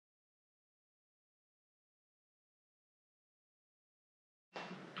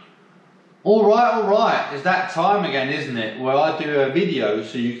All right, it's that time again, isn't it? Where I do a video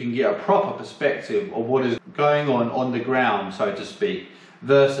so you can get a proper perspective of what is going on the ground, so to speak,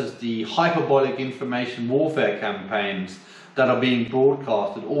 versus the hyperbolic information warfare campaigns that are being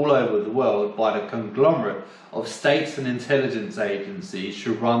broadcasted all over the world by the conglomerate of states and intelligence agencies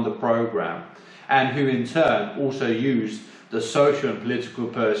who run the program, and who in turn also use the social and political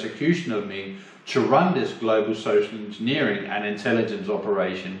persecution of me to run this global social engineering and intelligence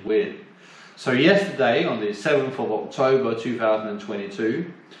operation with. So yesterday, on the 7th of October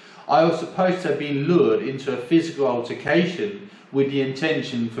 2022, I was supposed to have been lured into a physical altercation with the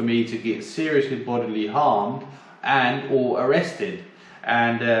intention for me to get seriously bodily harmed and or arrested.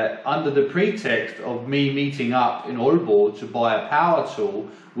 And under the pretext of me meeting up in Aalborg to buy a power tool,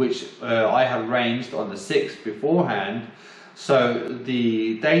 which I had arranged on the 6th beforehand. So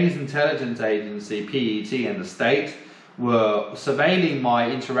the Danish intelligence agency, PET, and the state were surveilling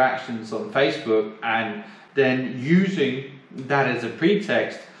my interactions on Facebook and then using that as a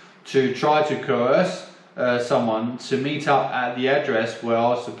pretext to try to coerce someone to meet up at the address where I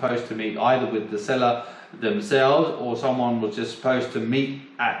was supposed to meet, either with the seller themselves or someone was just supposed to meet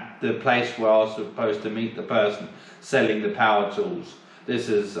at the place where I was supposed to meet the person selling the power tools. This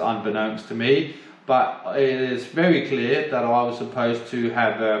is unbeknownst to me, but it is very clear that I was supposed to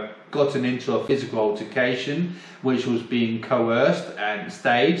have gotten into a physical altercation which was being coerced and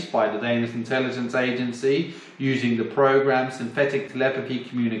staged by the Danish intelligence agency using the program synthetic telepathy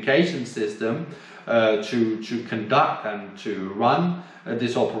communication system to conduct and to run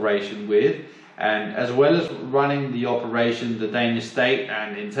this operation with. And as well as running the operation, the Danish state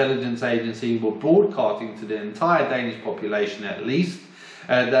and intelligence agency were broadcasting to the entire Danish population, at least,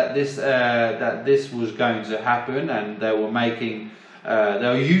 that this was going to happen, and they were making, they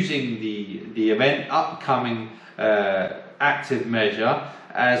were using the event upcoming active measure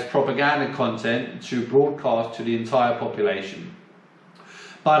as propaganda content to broadcast to the entire population.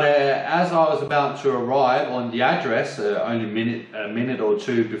 But as I was about to arrive on the address, only a minute or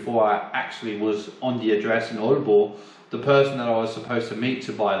two before I actually was on the address in Aalborg, the person that I was supposed to meet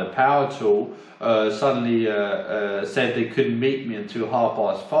to buy the power tool suddenly said they couldn't meet me until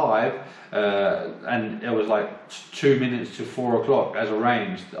 5:30, and it was like 2 minutes to 4 o'clock as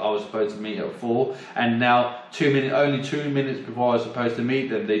arranged. I was supposed to meet at 4, and now only 2 minutes before I was supposed to meet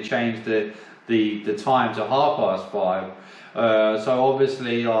them, they changed the time to 5:30. So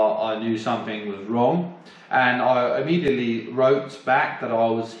obviously I knew something was wrong, and I immediately wrote back that I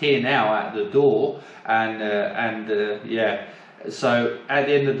was here now at the door, and yeah. So at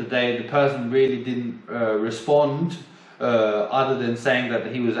the end of the day, the person really didn't respond, other than saying that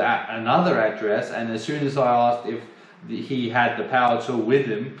he was at another address, and as soon as I asked if he had the power tool with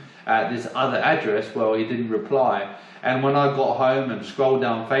him at this other address, well, he didn't reply. And when I got home and scrolled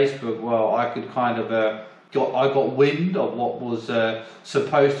down Facebook, well, I could kind of I got wind of what was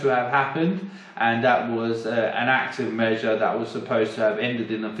supposed to have happened, and that was an active measure that was supposed to have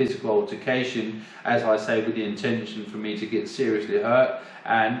ended in a physical altercation, as I say, with the intention for me to get seriously hurt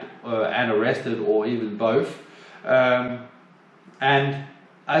and arrested, or even both. And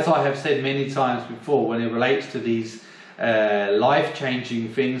as I have said many times before, when it relates to these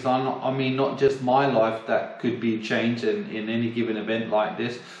life-changing things, I mean not just my life that could be changed in any given event like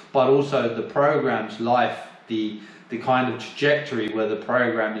this, but also the program's life, the kind of trajectory where the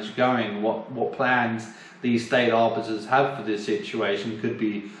program is going, what plans these state arbiters have for this situation could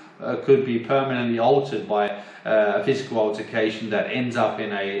be permanently altered by a physical altercation that ends up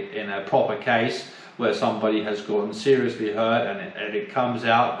in a proper case where somebody has gotten seriously hurt, and it comes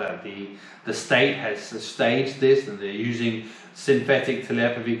out that the state has staged this, and they're using synthetic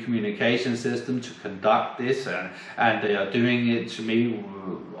telepathy communication system to conduct this, and they are doing it to me,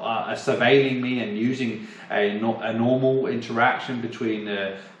 surveilling me and using a normal interaction between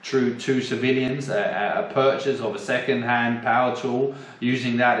two civilians, a purchase of a second-hand power tool,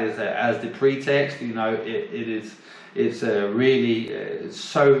 using that as the pretext. You know, it's really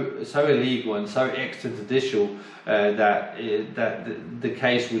so illegal and so extrajudicial that the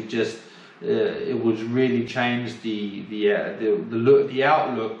case would just it would really change the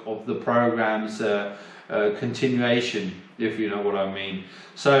outlook of the program's continuation, if you know what I mean.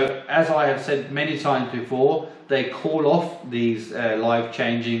 So, as I have said many times before, they call off these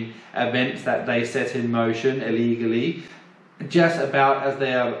life-changing events that they set in motion illegally just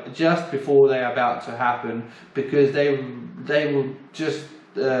before they are about to happen, because they will just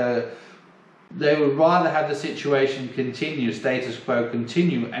they would rather have the situation continue, status quo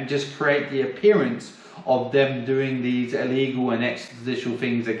continue, and just create the appearance of them doing these illegal and extrajudicial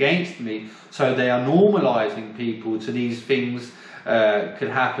things against me. So they are normalizing people to these things could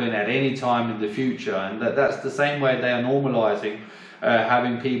happen at any time in the future, and that's the same way they are normalising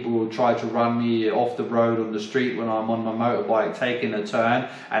having people try to run me off the road on the street when I'm on my motorbike taking a turn,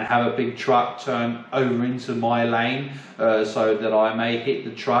 and have a big truck turn over into my lane so that I may hit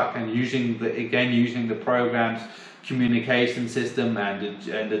the truck, and using the program's communication system and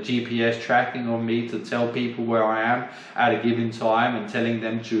the GPS tracking on me to tell people where I am at a given time, and telling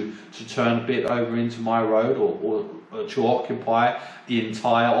them to turn a bit over into my road, or to occupy the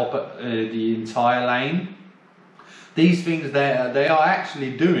entire lane. These things they are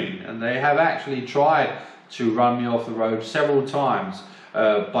actually doing, and they have actually tried to run me off the road several times.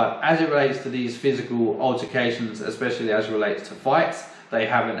 But as it relates to these physical altercations, especially as it relates to fights, they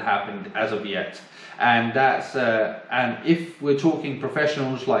haven't happened as of yet. And that's and if we're talking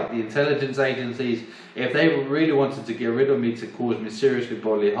professionals like the intelligence agencies, if they really wanted to get rid of me to cause me seriously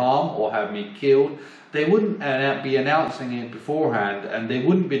bodily harm or have me killed, they wouldn't be announcing it beforehand, and they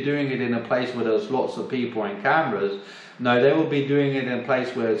wouldn't be doing it in a place where there's lots of people and cameras. No, they would be doing it in a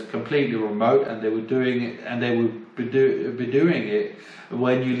place where it's completely remote, and they would be doing it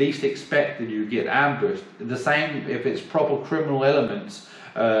when you least expect that you get ambushed. The same if it's proper criminal elements,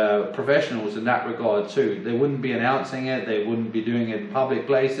 professionals in that regard too. They wouldn't be announcing it, they wouldn't be doing it in public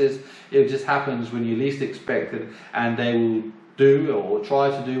places. It just happens when you least expect it, and they will do or try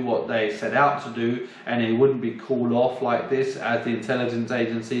to do what they set out to do, and it wouldn't be called off like this, as the intelligence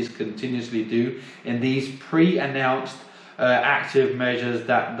agencies continuously do in these pre-announced active measures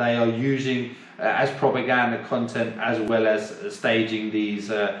that they are using as propaganda content, as well as staging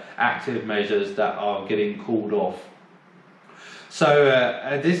these active measures that are getting called off. So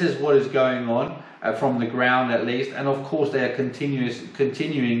this is what is going on from the ground, at least, and of course they are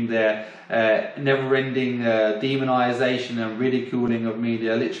continuing their never-ending demonization and ridiculing of me. They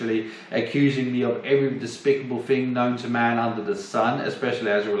are literally accusing me of every despicable thing known to man under the sun,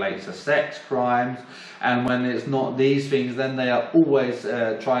 especially as it relates to sex crimes. And when it's not these things, then they are always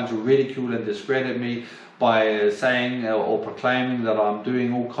trying to ridicule and discredit me by saying or proclaiming that I'm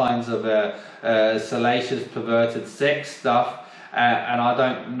doing all kinds of salacious, perverted sex stuff. And I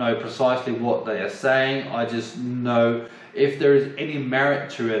don't know precisely what they are saying. I just know if there is any merit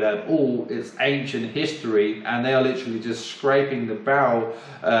to it at all, it's ancient history, and they are literally just scraping the barrel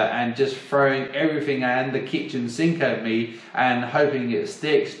and just throwing everything and the kitchen sink at me and hoping it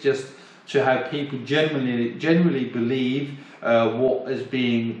sticks, just to have people generally believe what is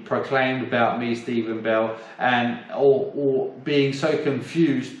being proclaimed about me, Stephen Bell, and or being so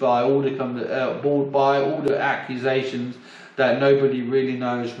confused by all the accusations that nobody really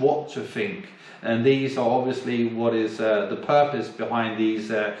knows what to think. And these are obviously what is the purpose behind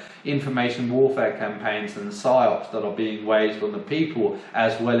these information warfare campaigns and psyops that are being waged on the people,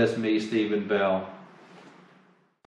 as well as me, Stephen Bell.